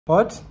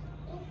What?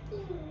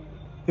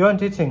 You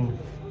aren't eating?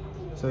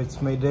 So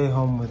it's my day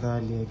home with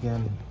Ali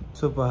again.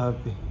 Super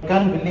happy. I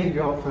can't believe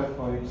you're off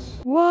for it.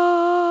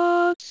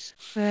 What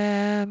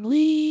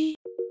family?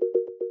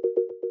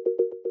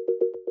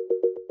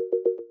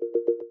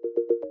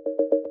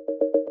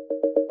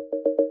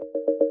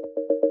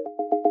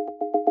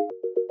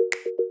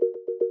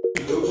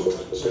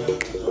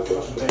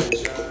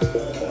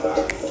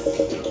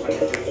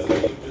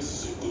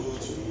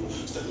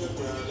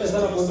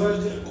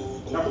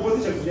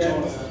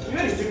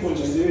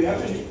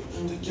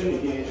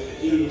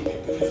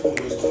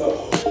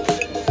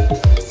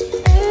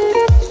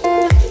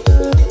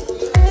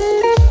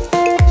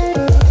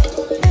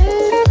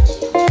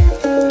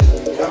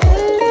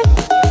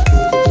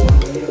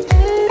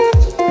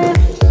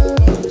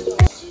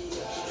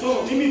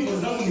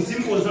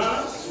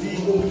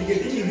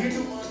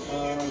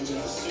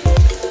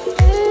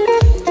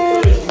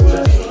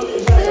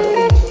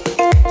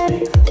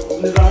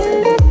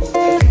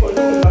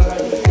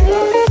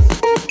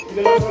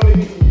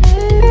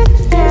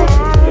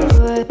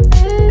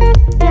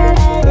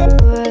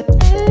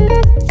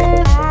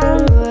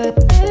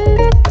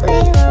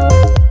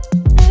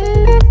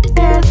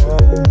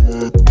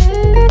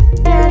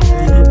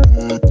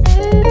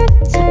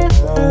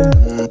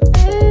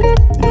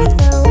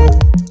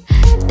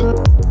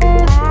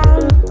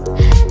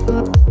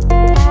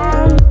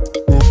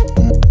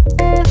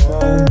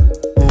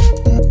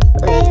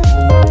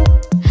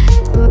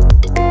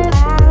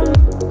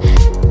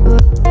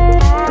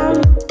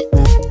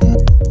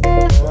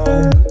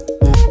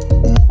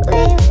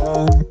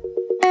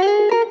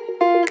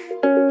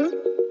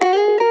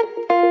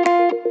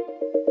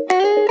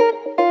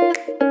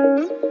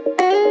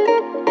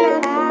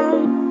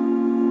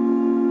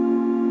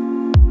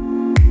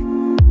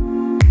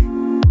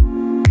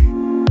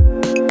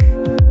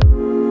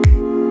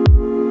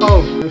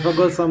 I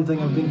forgot something.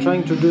 I've been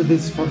trying to do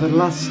this for the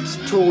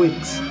last 2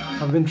 weeks.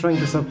 I've been trying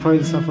to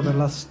surprise her for the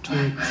last 2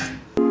 weeks.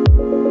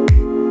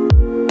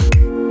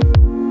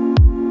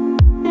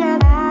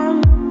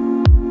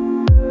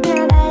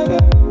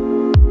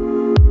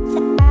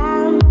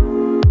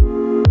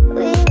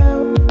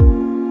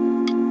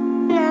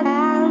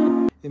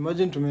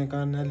 Imagine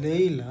tumekaa na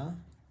Leila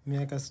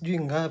miaka sijui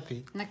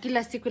ngapi. Na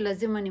kila siku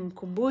lazima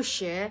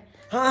nimkumbushe.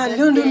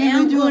 Leo ndo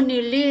nimejua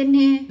ni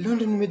lini. Leo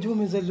ndo nimejua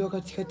umezaliwa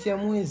katikati ya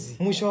mwezi,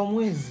 mwisho wa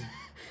mwezi.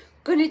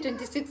 Kwani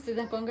 26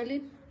 za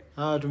kuangalia?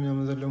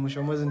 Tumezaliwa mwisho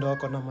wa mwezi ndo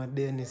wako na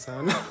madeni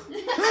sana.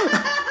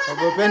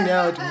 Wapende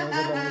hao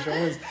tumezaliwa mwisho wa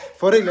mwezi.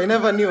 For real, I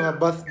never knew her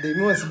birthday.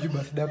 Mimi sijui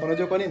birthday yako.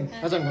 Unajua kwa nini?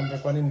 Acha nikwambie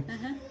kwa nini.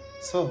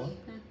 So,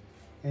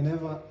 I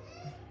never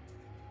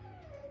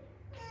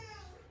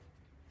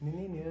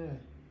nini wewe?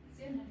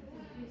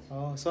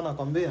 So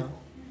nakwambia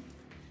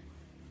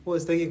wewe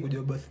sitaki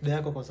kujua birthday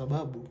yako kwa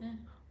sababu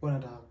wewe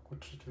unataka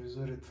kutreat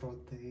vizuri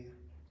throughout the year.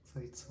 So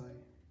it's why.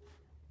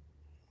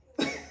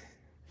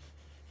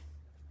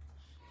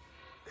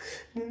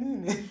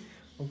 Nini?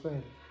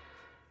 Okay.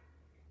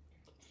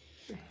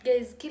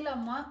 Guys, kila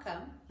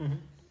mwaka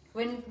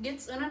when it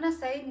gets unaona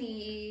sasa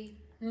ni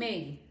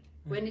May.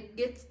 When it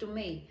gets to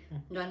May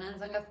ndo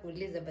anaanza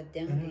kuuliza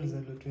birthday yangu. Ni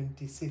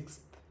 26th.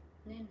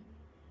 Nini?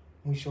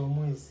 Mwisho wa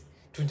mwezi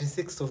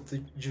 26th of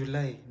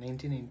July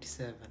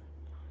 1997.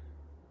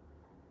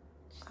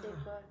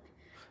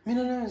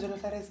 Mimi naona ndio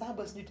tarehe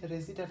 7 sijui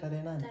tarehe 6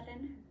 tarehe 8. Tarehe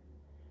 8.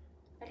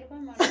 Alikuwa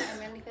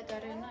ameandika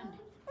tarehe 8.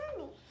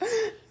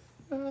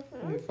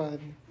 Ni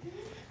funny.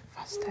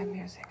 First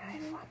time using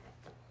iPhone.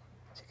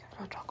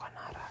 Sikao toko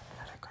na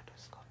record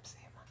usiku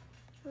mzima.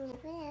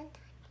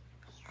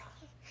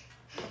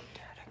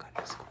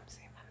 Record usiku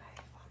mzima na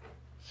iPhone.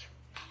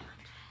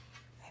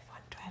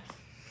 iPhone 12.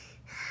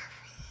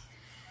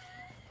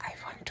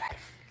 iPhone 12.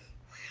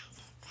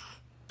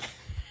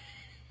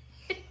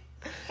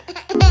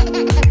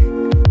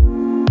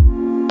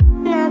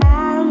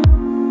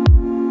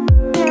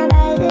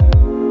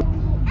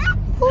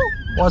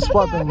 What's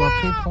poppin', my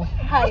people?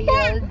 How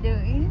y'all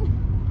doing?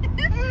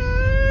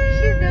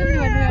 She's the only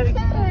one wearing a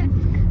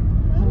mask.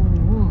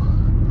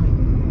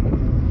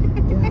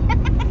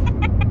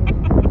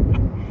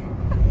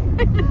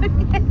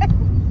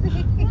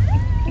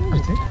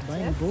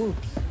 Buying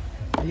books.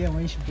 Yeah,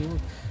 why is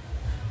book?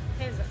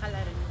 Here's the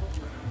coloring book.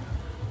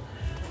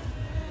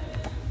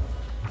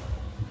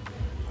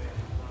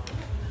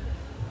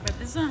 But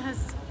this one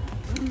has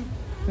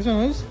This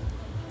one is?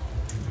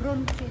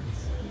 brown kids.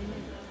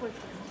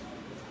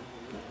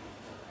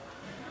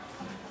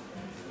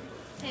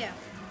 Here.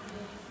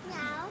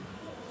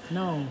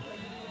 No.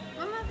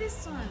 Mama,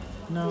 this one.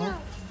 No.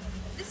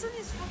 This one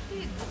is for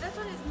kids. That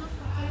one is not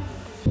for kids.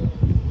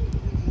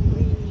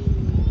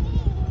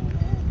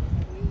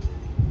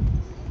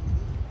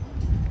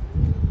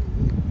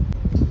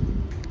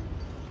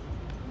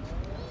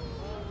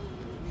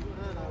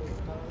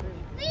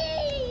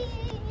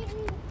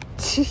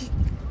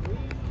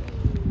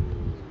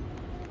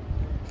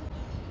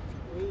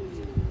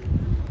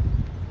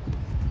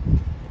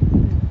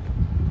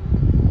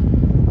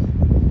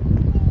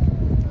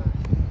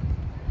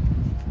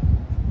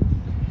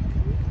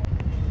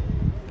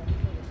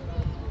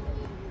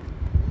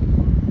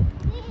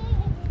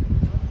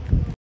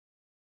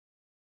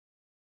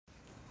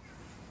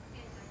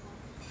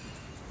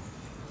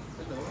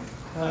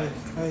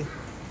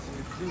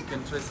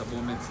 try some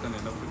moments can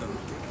end up with them.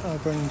 Oh,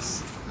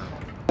 thanks.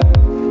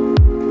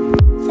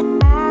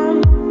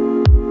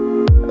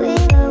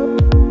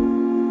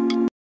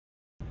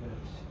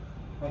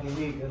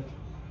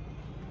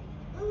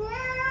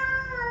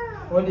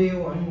 What do you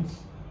want?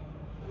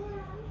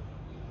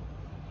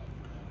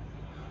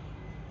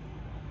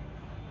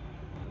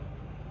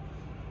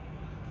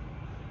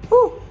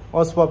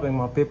 What's popping,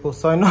 my people?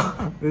 So I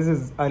know this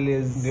is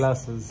Alia's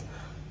glasses.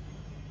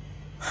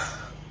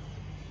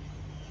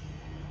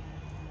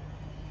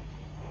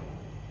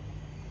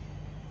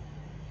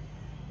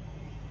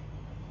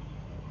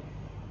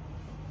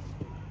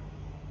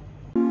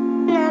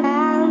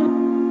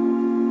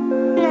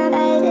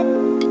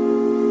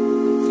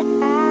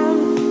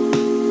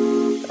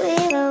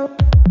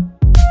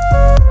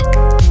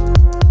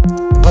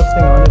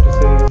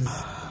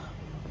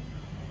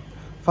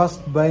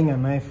 First, buying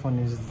an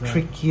iPhone is the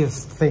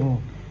trickiest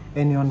thing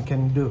anyone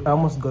can do. I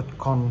almost got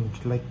conned,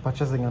 like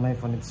purchasing an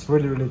iPhone. It's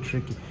really, really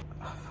tricky.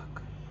 Oh,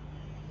 fuck.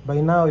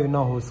 By now, you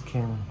know who's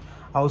king.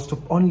 I was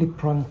to only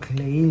prank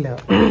Layla,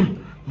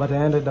 but I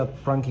ended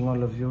up pranking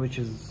all of you, which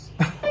is...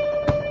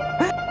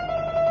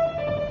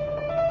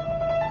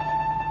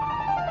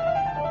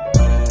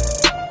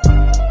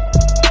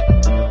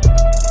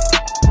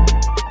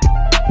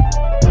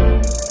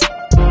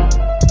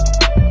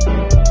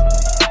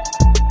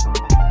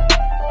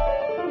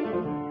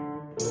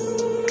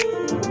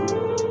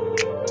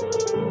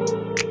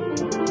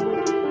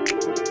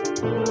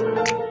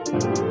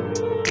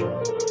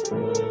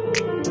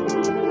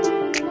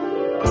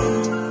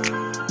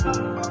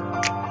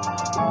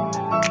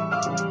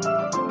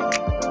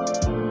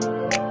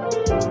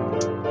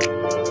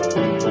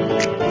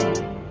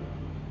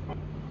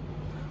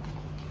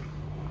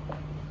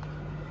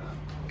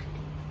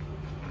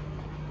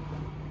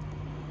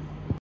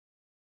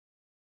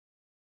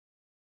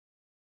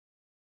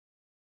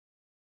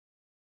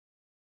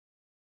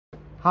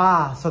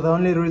 So the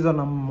only reason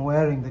I'm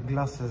wearing the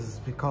glasses is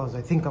because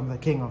I think I'm the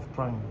king of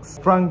pranks.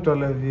 Pranked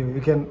all of you. You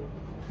can,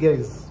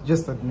 guys,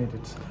 just admit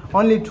it.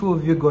 Only 2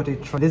 of you got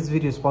it wrong. This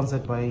video is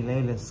sponsored by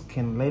Layla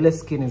Skin. Layla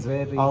Skin is a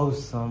very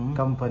awesome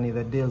company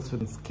that deals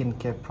with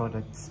skincare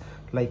products.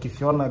 Like if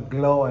you wanna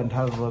glow and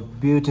have a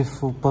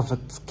beautiful,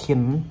 perfect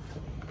skin,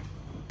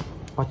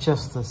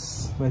 purchase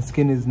this. My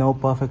skin is now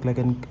perfect. Like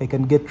I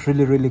can get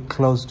really, really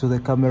close to the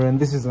camera, and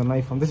this is an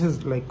iPhone. This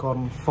is like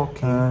on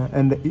 4K,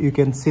 and you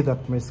can see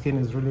that my skin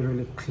is really,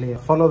 really clear.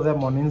 Follow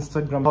them on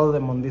Instagram. Follow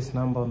them on this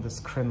number on the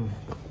screen.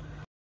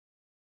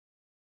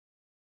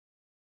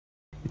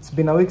 It's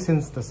been a week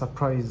since the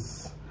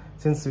surprise,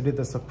 since we did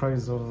the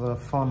surprise of the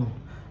phone,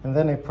 and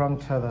then I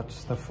pranked her that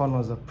the phone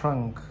was a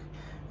prank,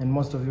 and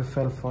most of you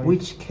fell for it.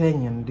 Which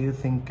Kenyan do you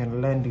think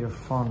can lend your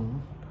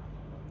phone,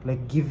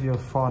 like give your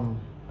phone,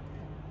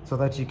 so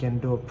that you can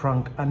do a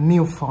prank, a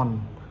new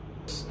phone?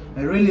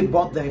 I really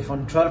bought the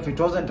iPhone 12. It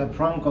wasn't a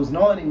prank because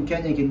no one in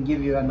Kenya can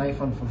give you an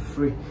iPhone for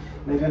free.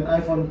 Like an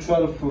iPhone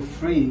 12 for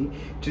free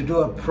to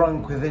do a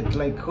prank with it.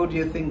 Like, who do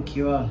you think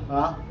you are,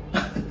 huh?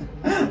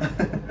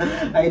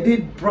 I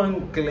did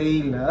prank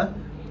Layla,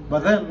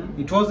 but then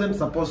it wasn't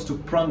supposed to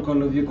prank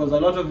all of you because a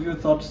lot of you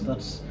thought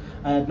that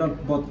I had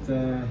not bought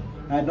the,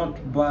 I had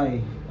not buy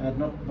the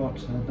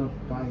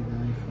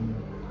iPhone.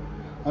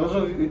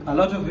 A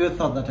lot of you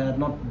thought that I had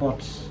not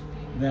bought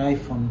the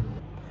iPhone.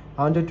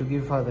 I wanted to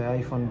give her the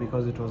iPhone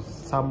because it was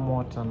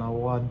somewhat an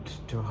award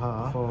to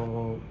her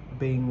for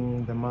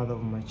being the mother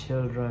of my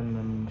children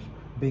and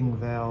being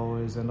there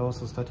always, and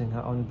also starting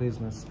her own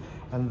business.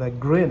 And the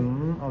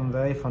green on the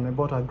iPhone, I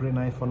bought a green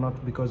iPhone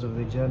not because of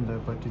the gender,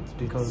 but it's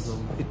because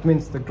of, it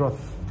means the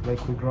growth,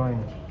 like we're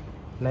growing.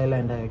 Layla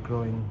and I are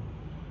growing.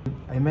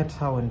 I met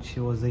her when she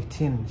was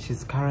 18.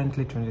 She's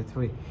currently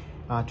 23.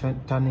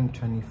 Turning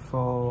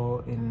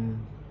 24 in...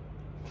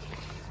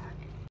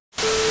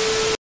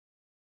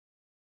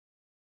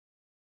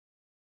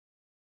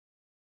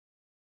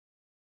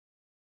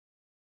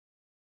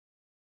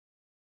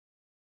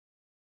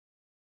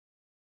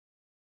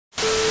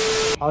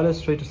 I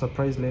always try to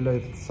surprise Layla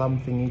with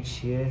something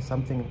each year,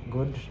 something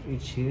good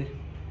each year.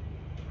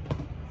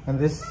 And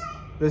this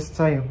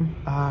time,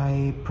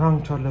 I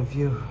pranked all of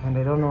you, and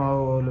I don't know how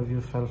all of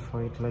you fell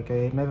for it. Like,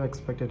 I never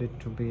expected it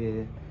to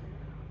be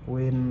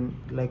when,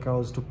 like, I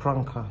was to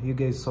prank her. You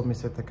guys saw me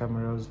set the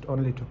camera. I was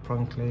only to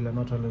prank Layla,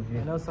 not all of you.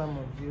 I know some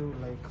of you,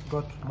 like,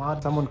 got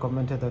mad. Someone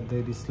commented that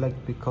they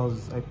disliked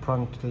because I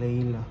pranked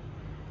Layla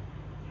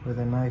with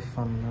an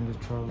iPhone and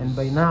the trolls. And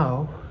by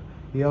now,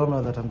 you all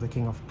know that I'm the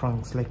king of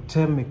pranks. Like,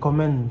 tell me,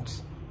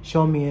 comment,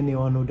 show me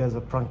anyone who does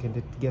a prank and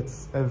it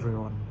gets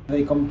everyone.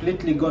 They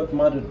completely got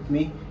mad at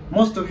me.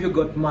 Most of you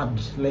got mad.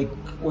 Like,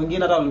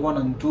 wengine hata walikuwa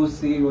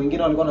wananitusi,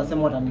 wengine walikuwa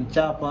wanasema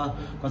watanichapa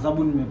kwa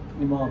sababu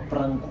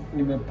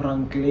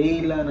nimeprank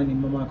Layla na ni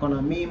mama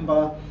akona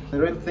mimba. The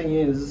real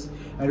thing is,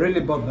 I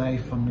really bought the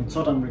iPhone. It's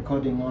what I'm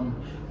recording on.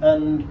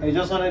 And I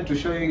just wanted to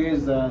show you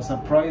guys the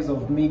surprise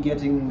of me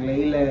getting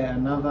Layla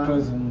another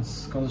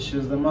presents, because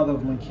she's the mother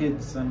of my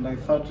kids, and I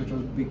thought it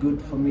would be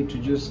good for me to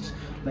just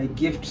like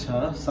gift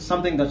her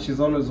something that she's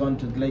always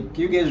wanted. Like,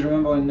 you guys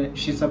remember when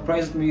she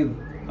surprised me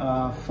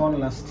phone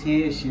last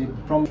year. She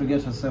promised to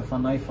get herself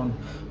an iPhone,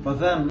 but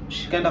then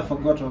she kind of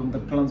forgot on the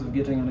plans of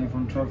getting an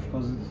iPhone 12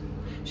 because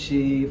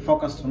she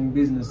focused on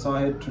business. So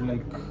I had to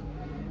like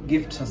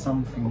gift her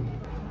something.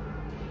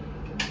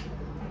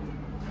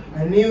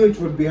 I knew it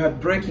would be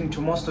heartbreaking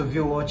to most of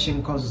you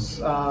watching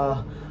because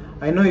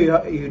I know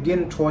you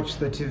didn't watch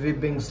the TV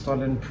being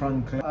stolen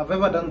prank. I've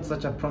ever done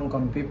such a prank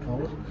on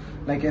people.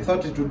 Like I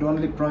thought it would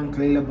only prank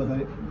Layla,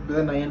 but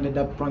then I ended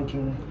up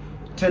pranking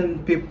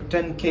 10 people,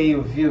 10k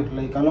of you,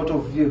 like a lot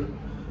of you.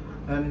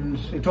 And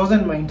it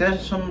wasn't my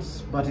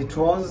intentions, but it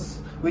was,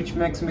 which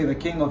makes me the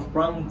king of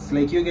pranks.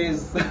 Like you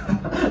guys,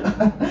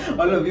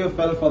 all of you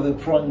fell for the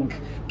prank.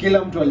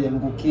 Kila mtu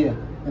aliangukia,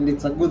 and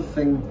it's a good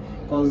thing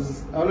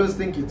because I always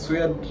think it's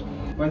weird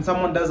when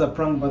someone does a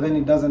prank, but then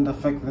it doesn't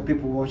affect the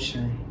people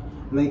watching.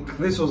 Like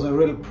this was a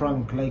real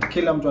prank, like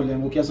kila mtu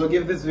aliangukia. So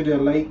give this video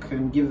a like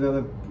and give the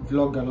other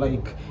vlog a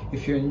like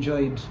if you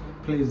enjoyed,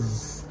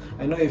 please.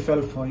 I know you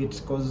fell for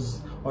it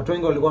because watu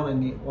wengi walikuwa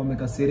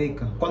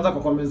wamekasirika. Kwanza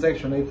kwa comment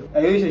section,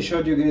 I wish I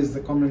showed you guys the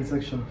comment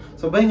section.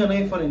 So buying an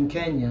iPhone in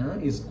Kenya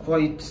is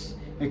quite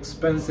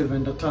expensive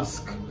and a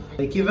task.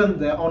 Like even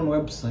their own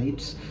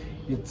website,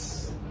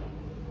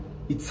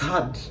 it's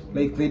hard.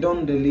 Like they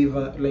don't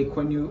deliver. Like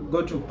when you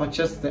go to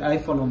purchase the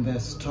iPhone on their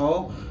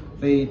store,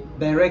 they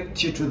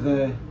direct you to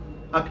the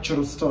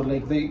actual store.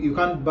 Like you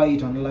can't buy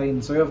it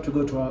online, so you have to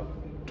go to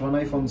an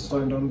iPhone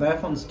store, and on the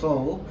iPhone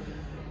store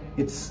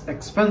it's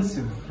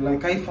expensive. Like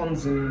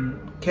iPhones in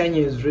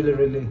Kenya is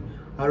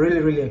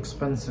really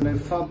expensive. And I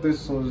thought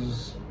this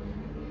was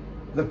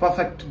the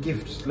perfect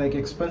gift. Like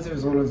expensive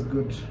is always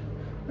good,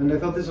 and I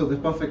thought this was the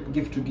perfect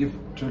gift to give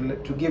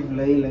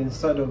Layla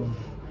instead of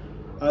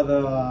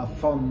other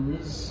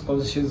phones,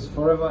 because she's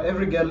forever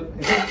every girl.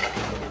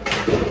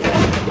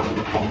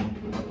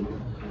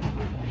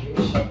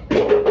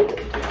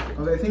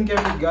 I think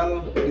every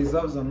girl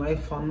deserves an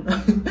iPhone.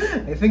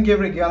 I think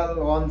every girl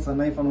wants an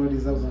iPhone or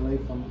deserves an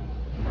iPhone.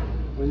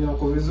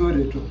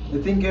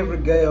 I think every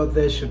guy out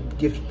there should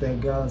gift their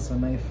girls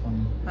an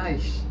iPhone.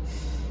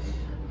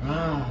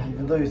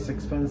 Even though it's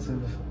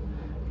expensive.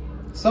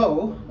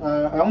 So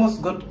I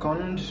almost got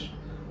conned.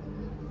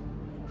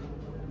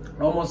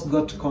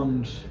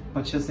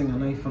 Purchasing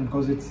an iPhone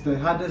because it's the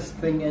hardest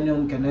thing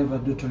anyone can ever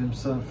do to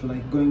himself.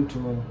 Like going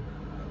to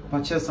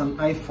purchase an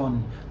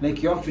iPhone,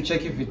 like you have to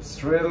check if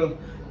it's real,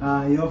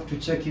 you have to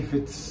check if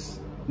it's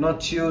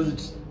not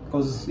used,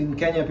 because in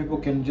Kenya people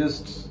can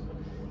just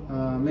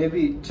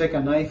maybe take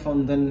an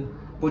iPhone, then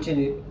put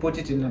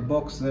it in a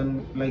box,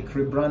 then like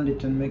rebrand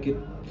it and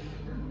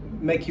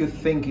make you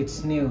think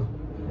it's new.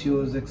 She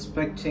was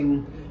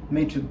expecting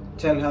me to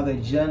tell her the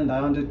gender.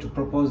 I wanted to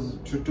propose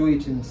to do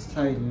it in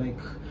style, like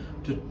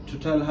to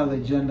tell her the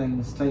gender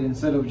in style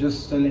instead of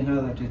just telling her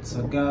that it's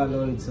a girl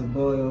or it's a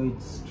boy or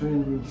it's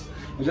twins.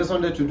 I just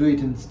wanted to do it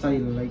in style,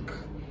 like,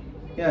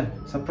 yeah,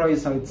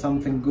 surprise her with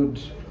something good.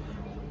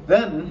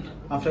 Then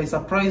after I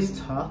surprised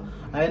her,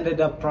 I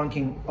ended up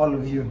pranking all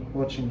of you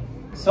watching.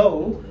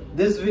 So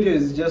this video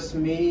is just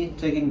me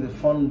taking the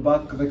phone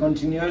back, the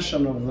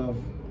continuation of the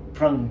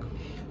prank,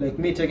 like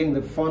me taking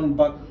the phone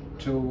back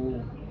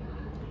to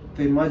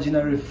the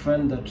imaginary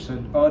friend that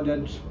had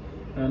ordered,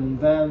 and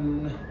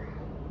then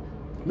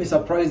me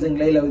surprising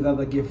Layla with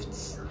other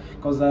gifts,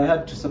 because I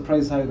had to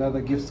surprise her with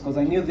other gifts because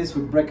I knew this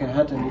would break her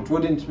heart and it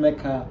wouldn't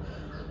make her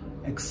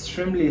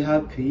extremely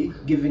happy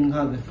giving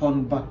her the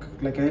phone back.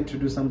 Like I had to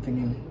do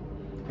something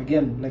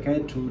again, like I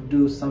had to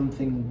do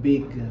something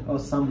big or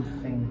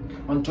something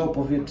on top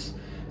of it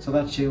so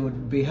that she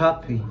would be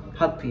happier.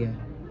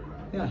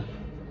 Yeah.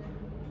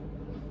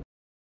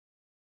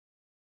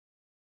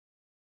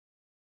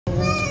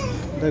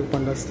 Like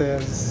on the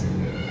stairs.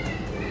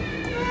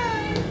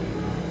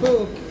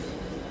 Look.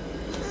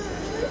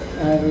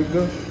 There we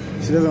go.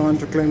 She doesn't want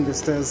to climb the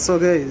stairs. So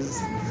guys,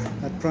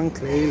 I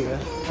pranked Layla.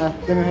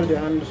 Let me hold your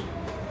hand.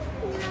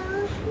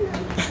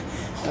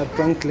 I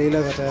pranked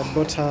Layla that I had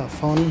bought her a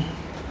phone,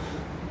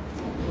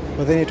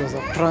 but then it was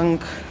a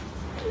prank,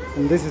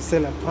 and this is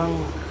still a prank.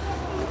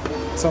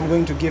 So I'm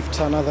going to gift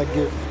her another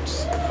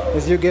gift.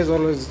 As you guys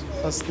always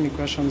ask me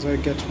questions where I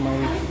get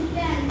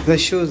the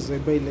shoes I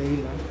buy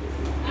Layla.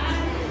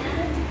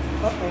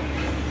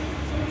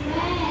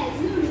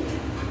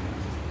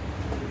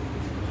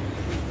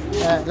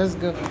 Let's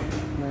go.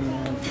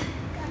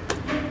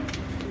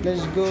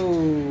 Let's go.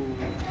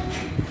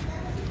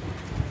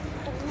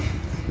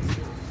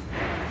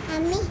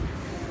 Mommy,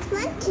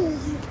 1, 2,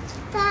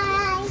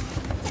 5,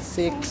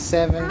 6,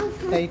 7,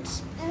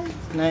 8,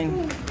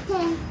 9,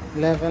 10,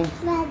 11,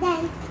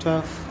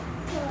 12,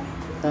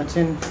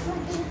 13,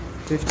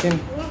 15,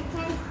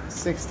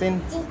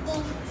 16,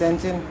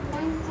 17,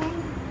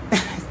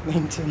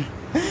 19.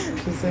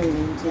 She's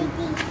saying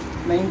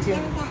 19. 19,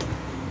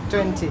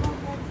 20.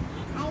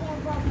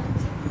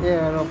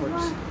 Yeah, Robert.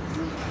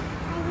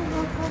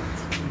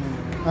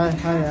 Hi.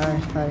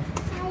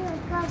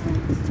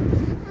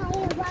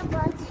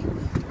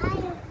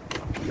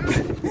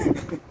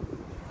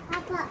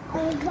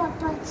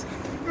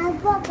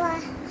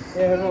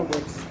 Yeah,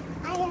 Robert.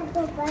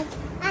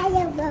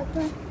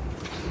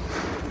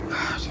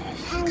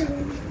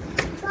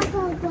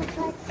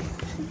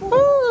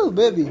 Oh,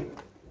 baby.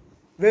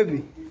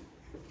 Baby.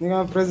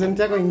 Nina present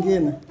yako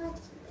ingine.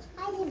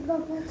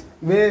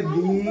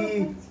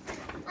 Baby.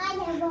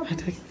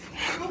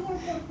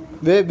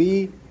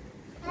 Baby.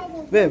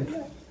 Babe.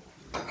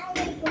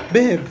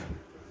 Babe.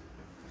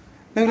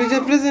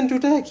 Nakuletea present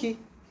utaki?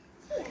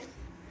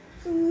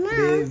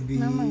 Baby.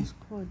 Mama is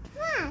cold.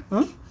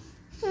 Huh?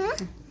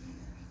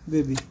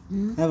 Baby.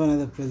 I have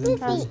another present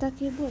for you.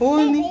 Hataki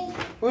bure.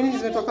 Oni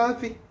zimetoka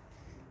wapi?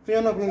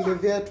 Tunaona kuingia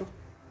viatu.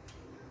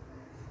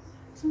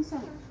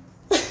 Sasa.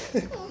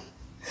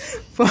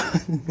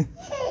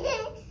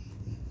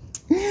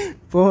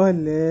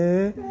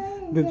 Pole.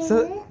 Babe,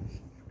 so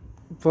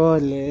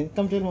pole.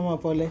 Come tell mama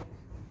pole.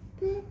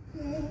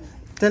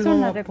 Tell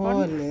mama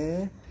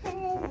pole.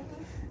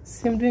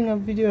 See, I'm doing a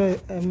video.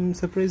 I'm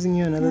surprising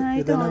you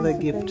with another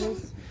gift.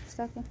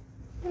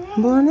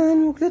 Mbona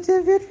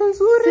nikuletea viatu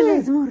nzuri?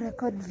 Lazima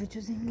urekodi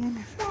vitu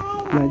zingine.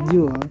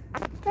 Najua.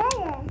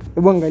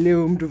 Hebu angalia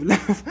huyu mtu vile.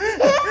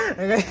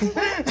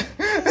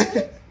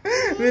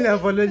 Mimi na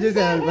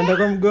apologize anapanda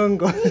kwa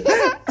mgongo.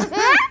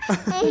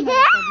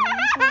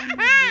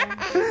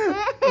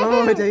 Mama,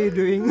 what are you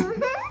doing?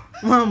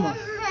 Mama,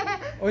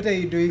 what are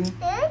you doing?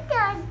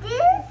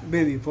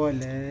 Baby,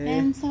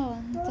 pole. Sawa.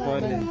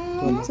 Pole.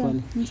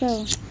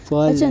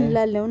 Acha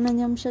nilale,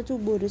 unanyamsha tu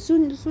bure.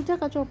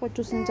 Sutaka tu hapo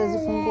tu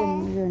nitazifungua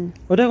milioni.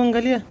 Unataka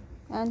kuangalia?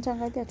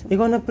 Antangalia tu.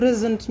 Iko na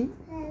present.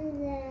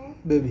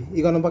 Baby,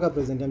 iko na mpaka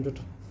present ya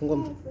mtoto. Fungua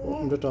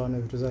mtoto aone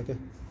vitu zake.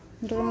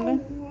 Mtoto mgani?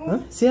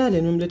 Si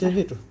ale nimemletea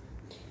vitu.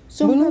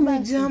 So mbona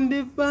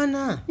jambe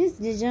bana? This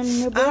is jam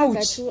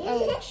nimeboeka tu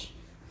ouch.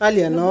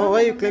 Alia, no, why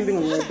are you climbing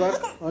on my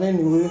back?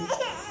 Oneni huyu.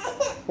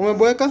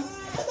 Umeboeka?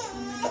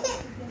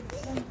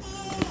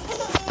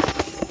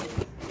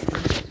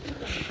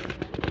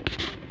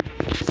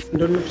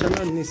 Ndio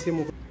nimefanya ni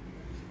simu.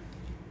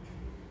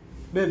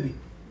 Baby.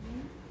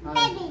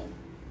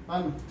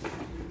 Ana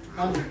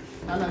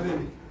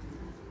baby.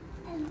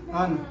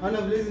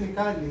 Ana vile ni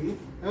kali.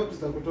 Leo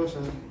tutakutosha.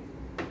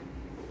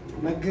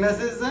 Na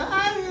glasses za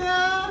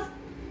Alia.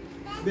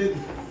 Baby.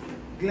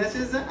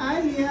 Glasses za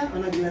Alia.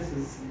 Ana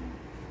glasses.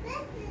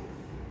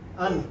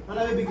 Ana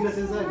baby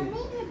glasses zake.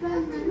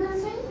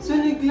 So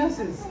ni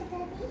glasses.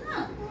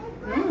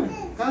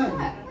 Kali.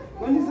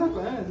 Kwani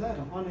zako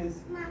Zara? Ona hizi.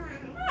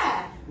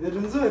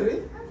 Ndio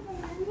nzuri.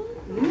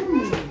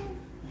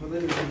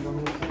 Fadhali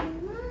changamoto.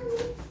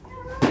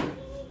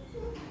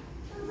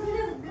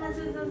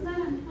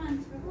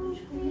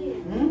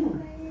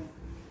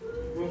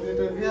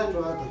 Unaleta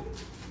viatu hata.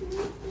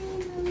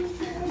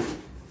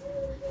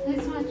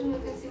 Lazima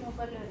tuweke simu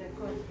pale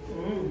record.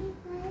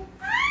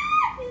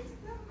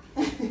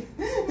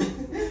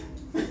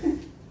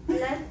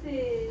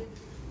 Glasses.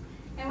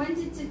 I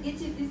wanted to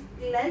get you this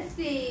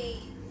glasses.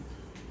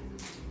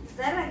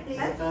 Zara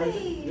glasses.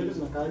 Ndio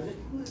tunakaje?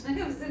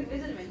 Ndio vizuri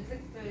vile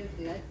nimenisema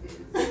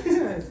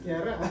glasses.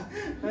 Nasikia raha.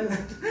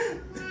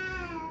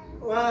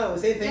 Wow,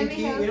 say thank Let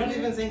me you. help We're not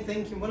you. even saying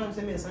thank you. Mbona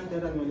mseme asante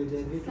hata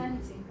nimeletea vitu?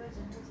 Asante.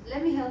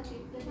 Let me help you.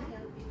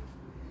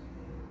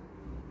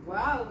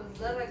 Wow,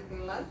 Zara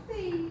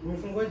glasses.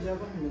 Umefunguaje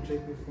hapa? Nimetry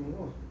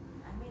kufungua.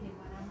 Amini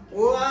mwanamke.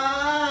 Wow!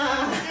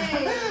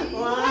 Hey.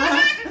 Wow!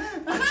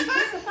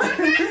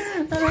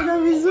 Anakaa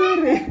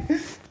vizuri.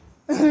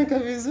 Anakaa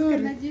vizuri.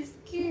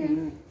 Najisikia.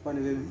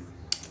 Funny baby.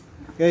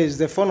 Guys,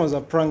 the phone was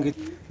a prank.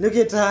 Look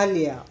at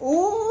Alia.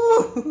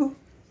 Oh!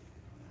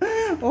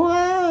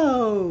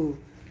 Wow!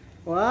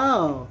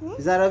 Wow!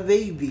 Is that a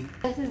baby?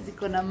 Glasses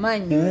ziko na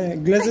manual.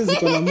 Glasses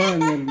ziko na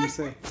manual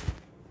mse.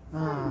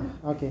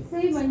 Okay. Sasa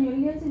hii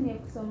manual yote ni ya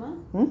kusoma?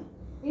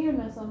 Hiyo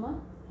unasoma?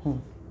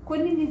 Kwa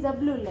nini za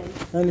blue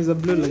light? And is a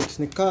blue light.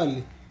 Ni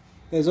kali.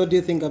 Guys, what do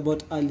you think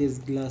about Alia's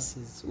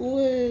glasses?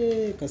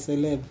 Uwe,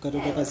 kaceleb,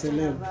 katoka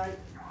kaceleb.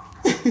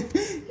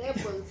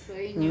 Labels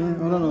for you.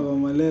 Wala na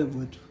mama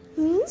lebo tu.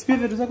 Sipi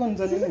vitu zako ni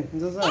za nini? Ni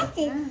za Zara.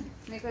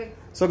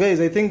 So guys,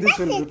 I think this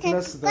will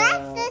replace the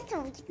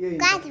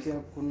Glasses.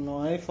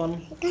 kuna iPhone.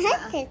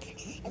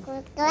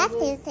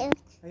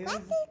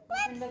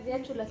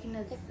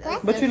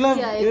 But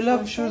you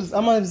love shoes.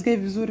 Ama zikae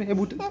vizuri.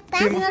 Hebu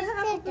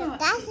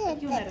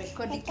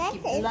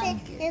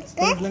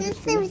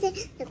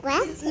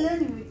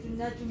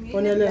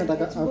Kwani ale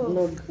anataka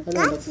vlog.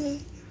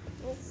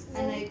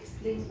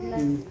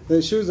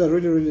 The shoes are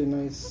really really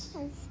nice.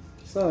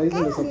 So hizi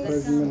ndio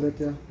surprise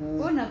nimeletea.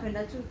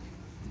 Unapenda tu.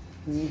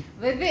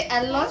 Baby,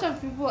 a lot of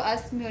people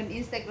ask me on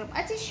Instagram,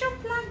 "Ati shop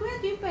plug, where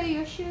do you buy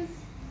your shoes?"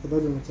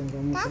 Bado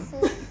nimechangamka.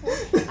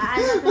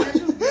 Anapenda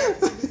tu.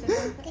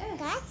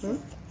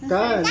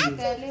 Kali.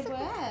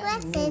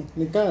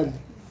 Ni kali.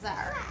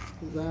 Zara.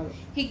 Zara.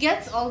 He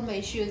gets all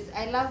my shoes.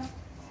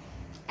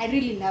 I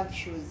really love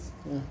shoes.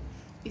 Yeah.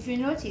 If you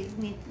notice,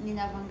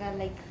 ninavanga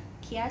like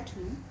kiatu.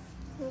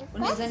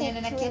 Unaweza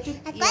niona na kiatu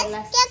ya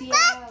last year.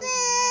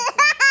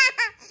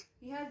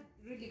 He has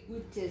really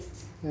good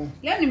taste. Yeah.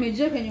 Leo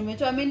nimejua kwenye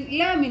umetoa.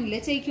 Leo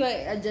ameniletea ikiwa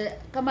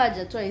kama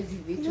hajatoa hizi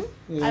vitu.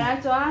 Yeah.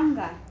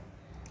 Anatoanga.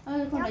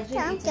 Ulikuwa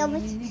unajua kitu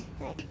nini?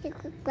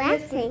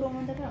 Grassy. Kwa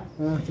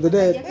Mondoro. The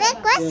day.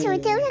 Grassy,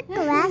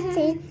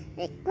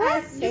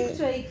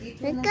 grassy.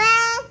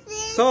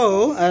 Grassy.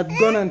 So I had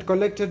gone and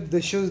collected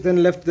the shoes,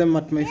 then left them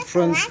at my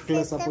friend's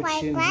place hapo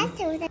chini.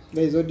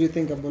 Guys, what do you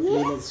think about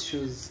Laila's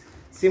shoes?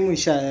 Simu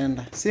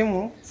ishaenda.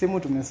 Simu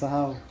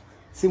tumesahau.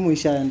 Simu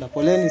ishaenda.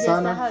 Poleni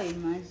sana. How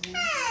imagine.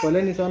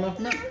 Poleni sana.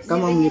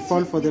 Kama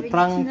mlifall for the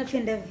prank.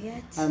 Napenda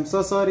viatu. I'm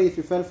so sorry if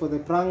you fell for the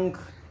prank.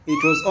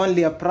 It was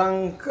only a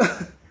prank.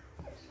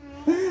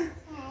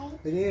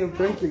 Ni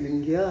prank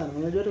iliingia.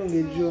 Unajua hata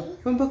ungejua.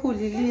 Mpaka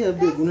ulilia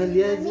babe,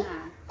 unaliaje?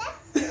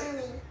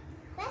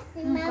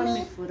 Kama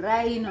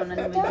nimefurahi, naona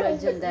nimejua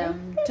ajenda ya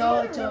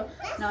mtoto,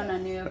 naona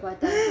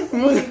nimepata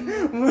simu.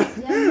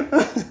 Yaani,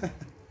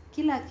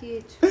 kila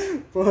kitu.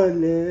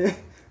 Pole.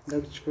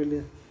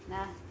 Ndakuchukulia.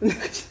 Na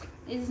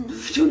hizi ndio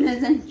vitu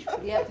unaweza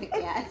nichukulia peke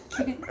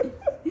yake.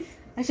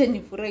 Acha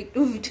nifurahi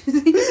tu vitu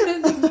zingine.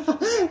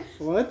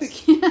 What?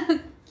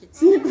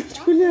 Si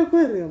kuchukulia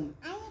aquarium.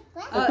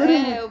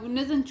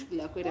 Unaweza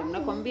nichukulia aquarium.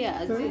 Nakwambia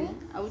azin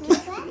au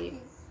tuchukulie.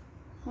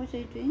 What are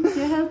you doing?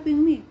 You're helping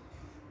me.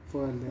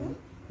 Pole.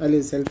 Ali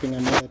is helping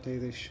another tie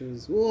the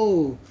shoes.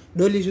 Whoa,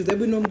 dolly shoes.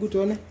 Hebu no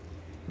mkutuone.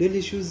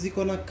 Dolly shoes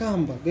ziko na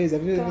kamba. Guys,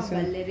 have you ever seen?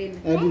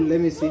 Ballerina.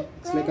 Let me see.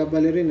 It's like a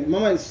ballerina.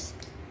 Mama,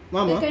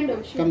 The kind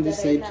of shoes come this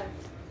that I side. love.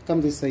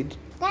 Come this side.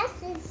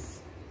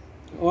 Glasses.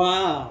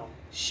 Wow,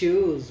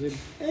 shoes with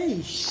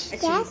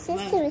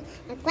Glasses.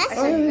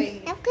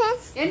 Glasses.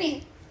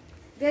 Yani,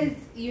 guys,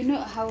 you know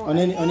how on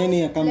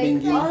any ya kamba like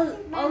ingine.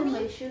 all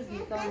my shoes ni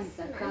kama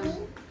nisakamba.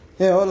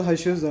 Yeah, all her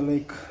shoes are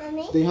like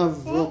they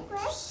have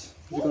ropes.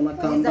 Ziko na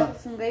These kamba. are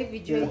kufunga hivi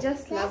juu. I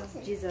just love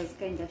Jesus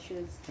kind of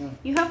shoes. Yeah.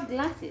 You have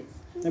glasses.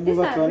 Hebu These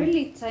vatu are wane.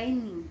 really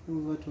tiny.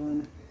 Hebu vatu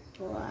wane.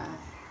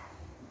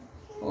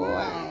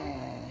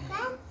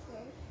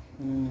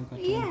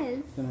 Yes.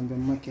 Tunaambia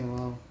mmake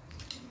wao.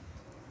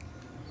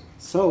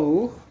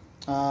 So,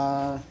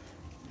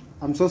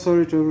 I'm so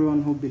sorry to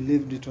everyone who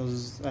believed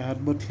I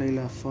had bought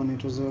Laila a phone.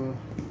 It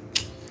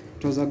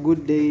was a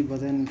good day, but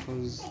then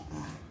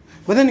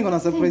niko na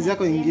surprise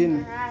yako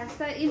ingine.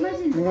 So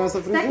imagine. Niko na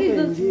surprise Sitaki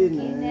yako hizo ingine.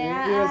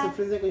 zingine. Niko na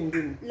surprise yako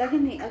ingine.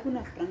 Lakini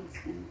hakuna pranks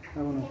tena.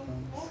 Hakuna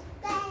promise.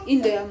 Hii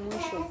ndio ya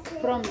mwisho.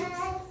 Promise.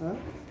 Huh?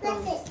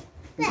 Promise.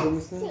 You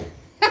promise me?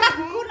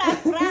 Hakuna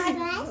prank.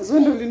 So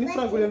ndio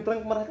uliniprank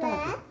uliniprank mara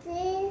tatu.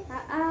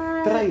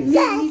 Try.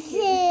 Mimi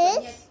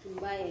kitu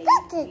mbaya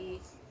hivi.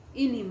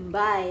 Hii ni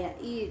mbaya.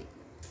 Hii.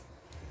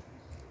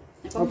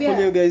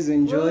 Hopefully you guys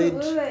enjoyed.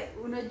 Wewe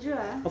unajua?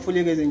 Hopefully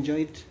you guys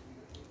enjoyed.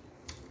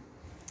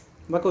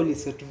 Mpaka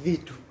uliset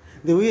vitu.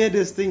 The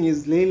weirdest thing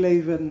is Laila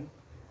even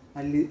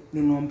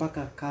alinunua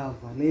mpaka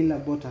cover. Laila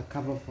bought a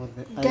cover for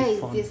the Guys,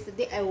 iPhone.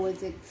 yesterday I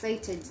was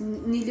excited.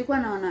 Nilikuwa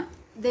naona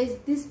there's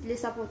this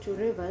place hapo to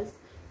Rivers.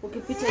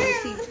 Ukipita you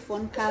see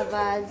phone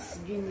covers,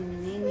 sijui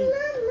nini.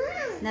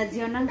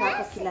 Nazionanga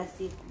hapo kila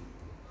siku.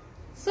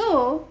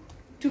 So,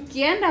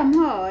 tukienda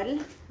mall,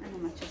 ana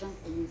macho zangu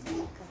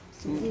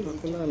kwenye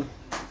Kulala.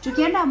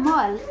 tukienda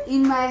mall,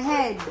 in my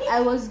head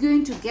I was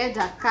going to get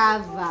a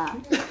cover.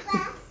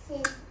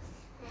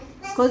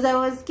 Because I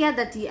was scared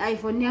that the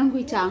iPhone yangu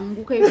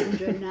itaanguka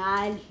ivunjwe na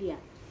Alia.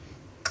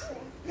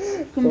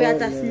 Kumbe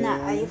hata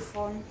sina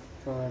iPhone.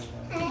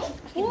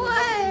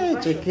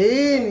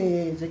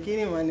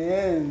 Chekini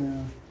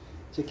maneno.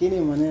 Chekini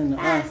maneno.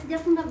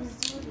 Sijafunga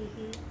vizuri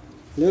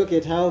hii. Look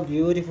at how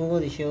beautiful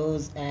the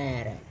shoes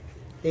are.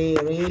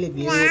 They're really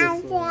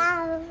beautiful.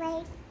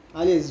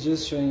 Ali is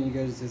just showing you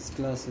guys his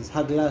glasses.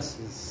 Her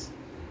glasses.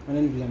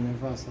 Maneno vile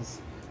amevaa sasa.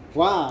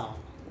 Wow.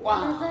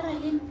 Zara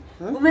lini?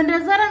 Umeenda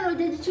Zara na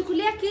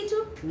hujajichukulia kitu?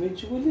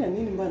 Umechukulia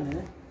nini bana?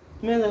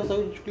 Umeanza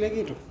kuchukulia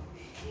kitu?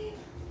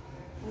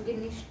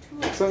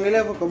 Ungenishtua. Songelea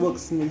hapo kwa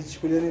box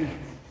umechukulia nini?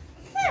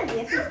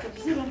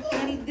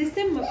 This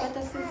time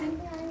umepata size.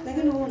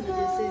 Lakini wewe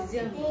unajua size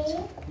yangu.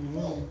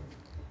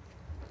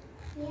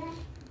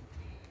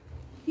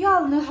 You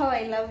all know how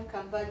I love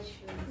Kambal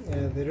shoes.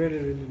 Yeah, they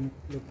really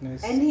look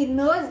nice. And he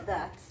knows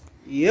that.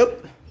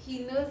 Yep. He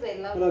knows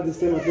I love Well, this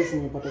time at least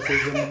nimepata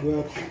size ya mguu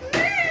yako.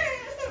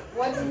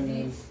 What is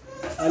it?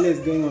 Ali is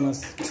going on a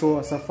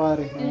tour,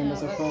 safari. On a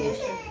safari.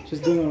 Vacation.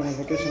 She's going on a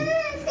vacation.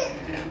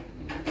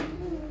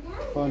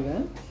 Pole,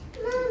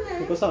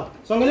 eh? Uko sawa?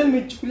 So angalia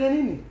nimechukulia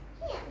nini?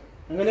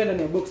 Angalia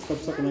ndani ya box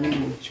kabisa kuna nini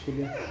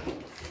nimechukulia.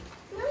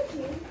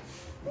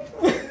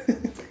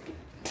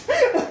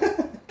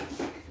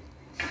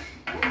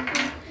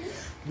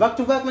 Back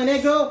to back, my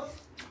nigga.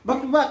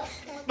 Back to back.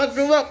 Back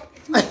to back.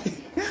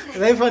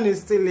 The iPhone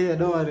is still here.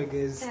 Don't worry,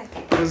 guys.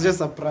 It was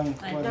just a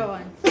prank. I don't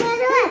want.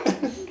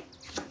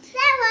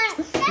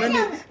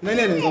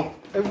 Nani anaweza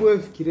hebu wewe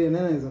fikiria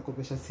nani anaweza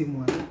kopesha simu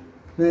hata? Nani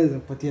anaweza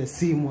kupatia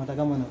simu hata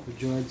kama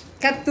anakujuaje?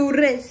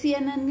 Kature si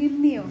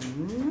ananimio.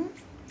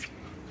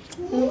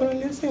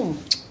 Unakulia simu.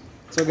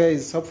 So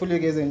guys, hopefully you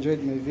guys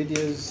enjoyed my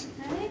videos.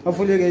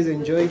 Hopefully you guys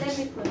enjoyed.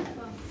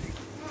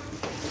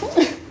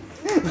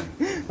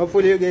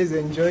 Hopefully you guys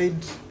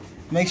enjoyed.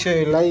 Make sure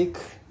you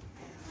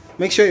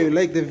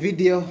like the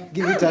video.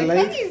 Give it a My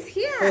like. phone is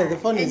here. Yeah, the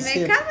phone and is my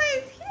here. camera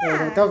is here.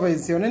 Cover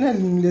isio. Nani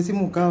alininunulia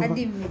simu cover?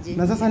 Hadi mmeje.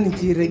 Na sasa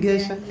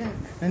nikiregesha.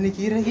 Na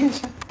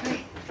nikiregesha.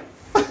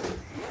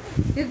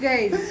 You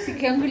guys,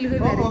 siku yangu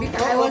ilikuwa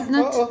imeharibika. I was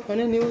not.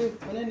 Faneni huyu.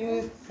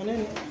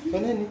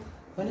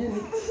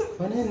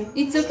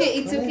 It's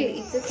okay.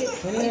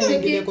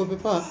 Faneni kwa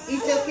pepa.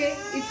 It's okay.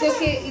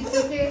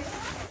 Just get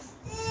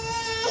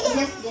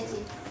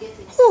it.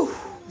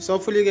 So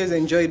hopefully you guys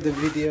enjoyed the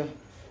video.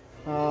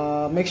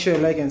 Make sure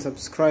you like and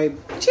subscribe.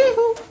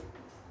 Chihu.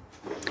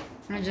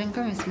 Unajua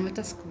kama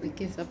simeta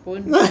sikubekeza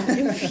poni.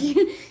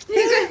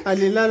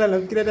 Alilala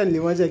nafikiri hata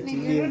nilimwacha akilia.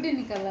 Nilirudi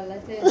nikalala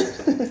tena.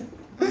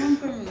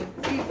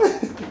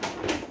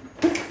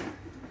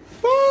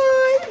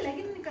 Bye.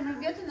 Lakini nikana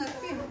viatu na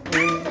simu.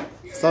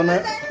 So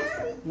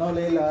now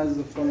Leila has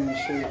the phone to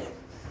show you.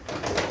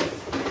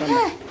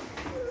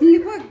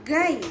 Nilikuwa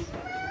guy.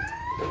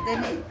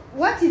 Then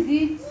what is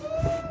it?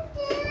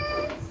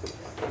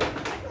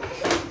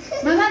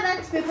 Mama,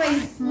 that paper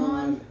is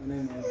small.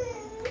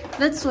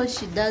 That's what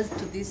she does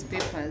to these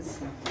papers.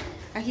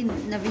 Lakini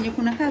na venye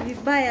kuna kaa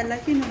vibaya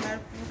lakini una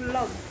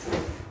vlog.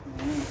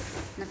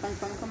 Na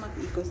kama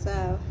iko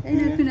sawa.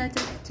 Kuna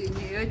hata kitu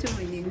yote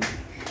mwenyewe.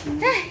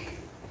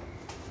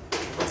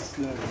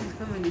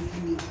 Kama ni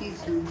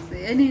communication.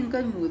 Yaani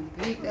niko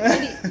mudhika.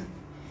 Yaani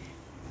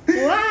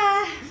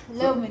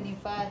leo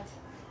umenipata.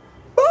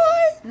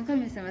 Bye. Niko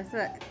nimesema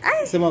sasa.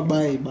 Sema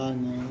bye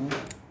bana.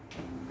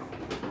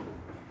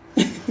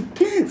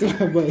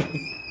 Sema bye.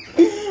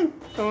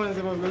 Kama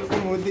unasema bye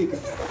kumudhika.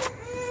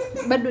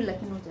 Bado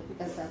lakini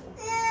utapika sasa.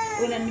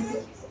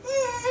 Unanipikia.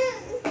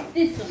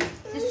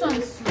 This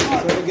one's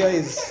small. So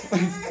guys,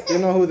 you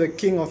know who the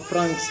king of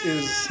pranks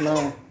is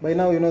now. By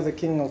now you know the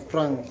king of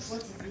pranks.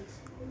 What is it?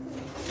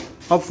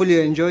 Hopefully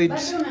you enjoyed.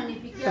 Bado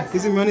unanipikia.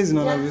 Hizi mioni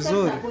zinaona Just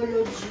vizuri.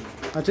 apology.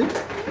 Ati?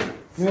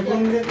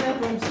 Nimekuongezea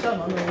kwa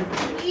msichana ama nini?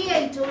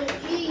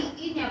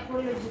 Hii ni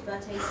apology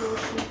but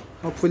haitoshi.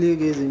 Hopefully you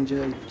guys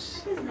enjoyed.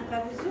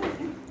 Zinakaa vizuri.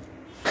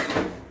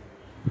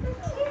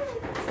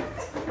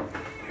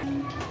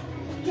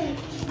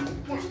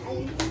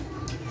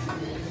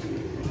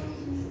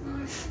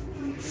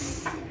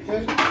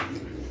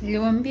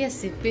 Nilimwambia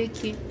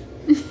sipiki.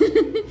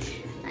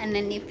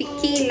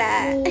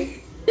 Ananipikila.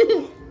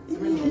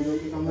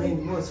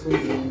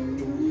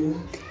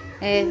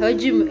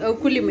 Hoji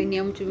ukuli maini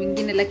ya mtu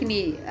mwingine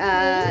lakini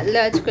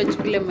leo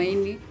chukule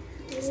maini.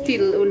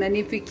 Still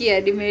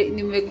unanipikia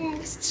nime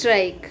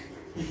strike.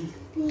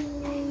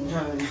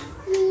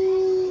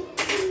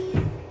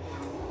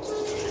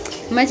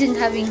 Imagine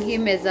having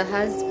him as a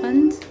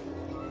husband.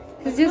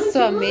 He's just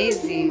so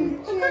amazing.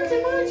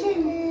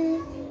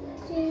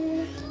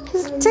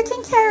 He's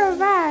taking care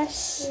of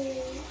us.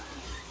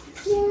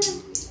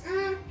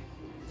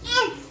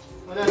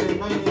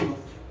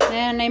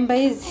 Naimba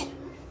hizi.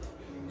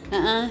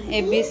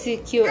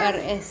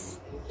 ABCQRS.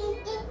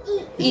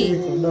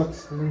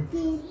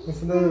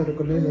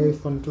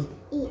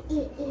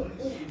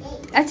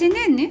 Ati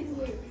nini?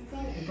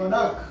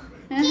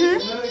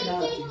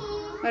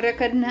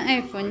 Record na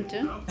iPhone tu.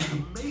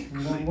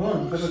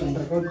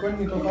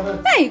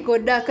 Iko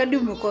dark hadi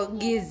umekuwa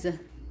giza.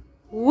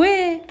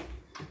 We.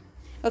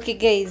 Okay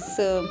guys,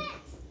 so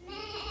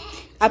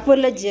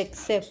apology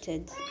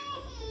accepted.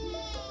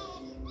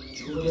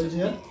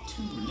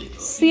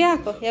 Si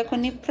yako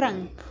ni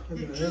prank.